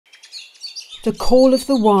The call of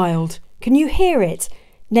the wild. Can you hear it?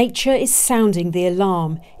 Nature is sounding the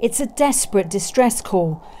alarm. It's a desperate distress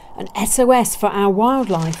call, an SOS for our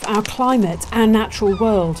wildlife, our climate, our natural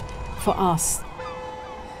world, for us.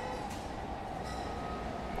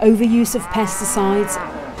 Overuse of pesticides,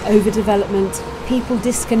 overdevelopment, people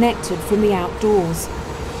disconnected from the outdoors.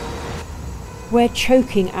 We're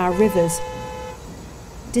choking our rivers,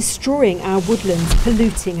 destroying our woodlands,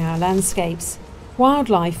 polluting our landscapes.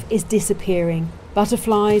 Wildlife is disappearing.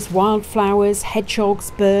 Butterflies, wildflowers,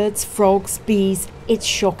 hedgehogs, birds, frogs, bees. It's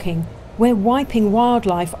shocking. We're wiping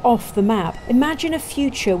wildlife off the map. Imagine a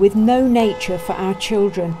future with no nature for our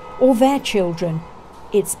children or their children.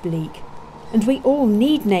 It's bleak. And we all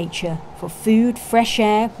need nature for food, fresh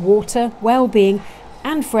air, water, well-being,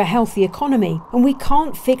 and for a healthy economy. And we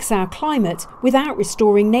can't fix our climate without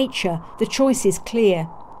restoring nature. The choice is clear.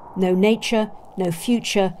 No nature, no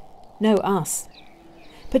future, no us.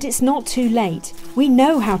 But it's not too late. We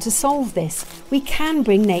know how to solve this. We can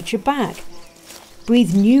bring nature back.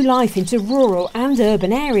 Breathe new life into rural and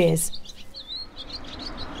urban areas.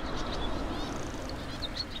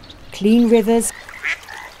 Clean rivers,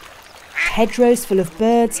 hedgerows full of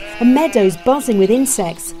birds, and meadows buzzing with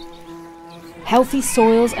insects. Healthy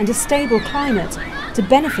soils and a stable climate to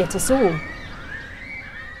benefit us all.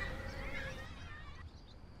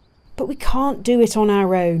 But we can't do it on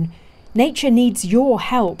our own. Nature needs your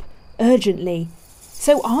help, urgently.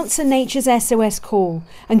 So answer nature's SOS call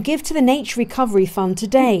and give to the Nature Recovery Fund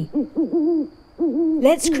today.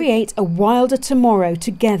 Let's create a wilder tomorrow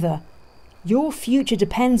together. Your future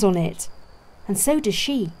depends on it, and so does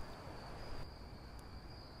she.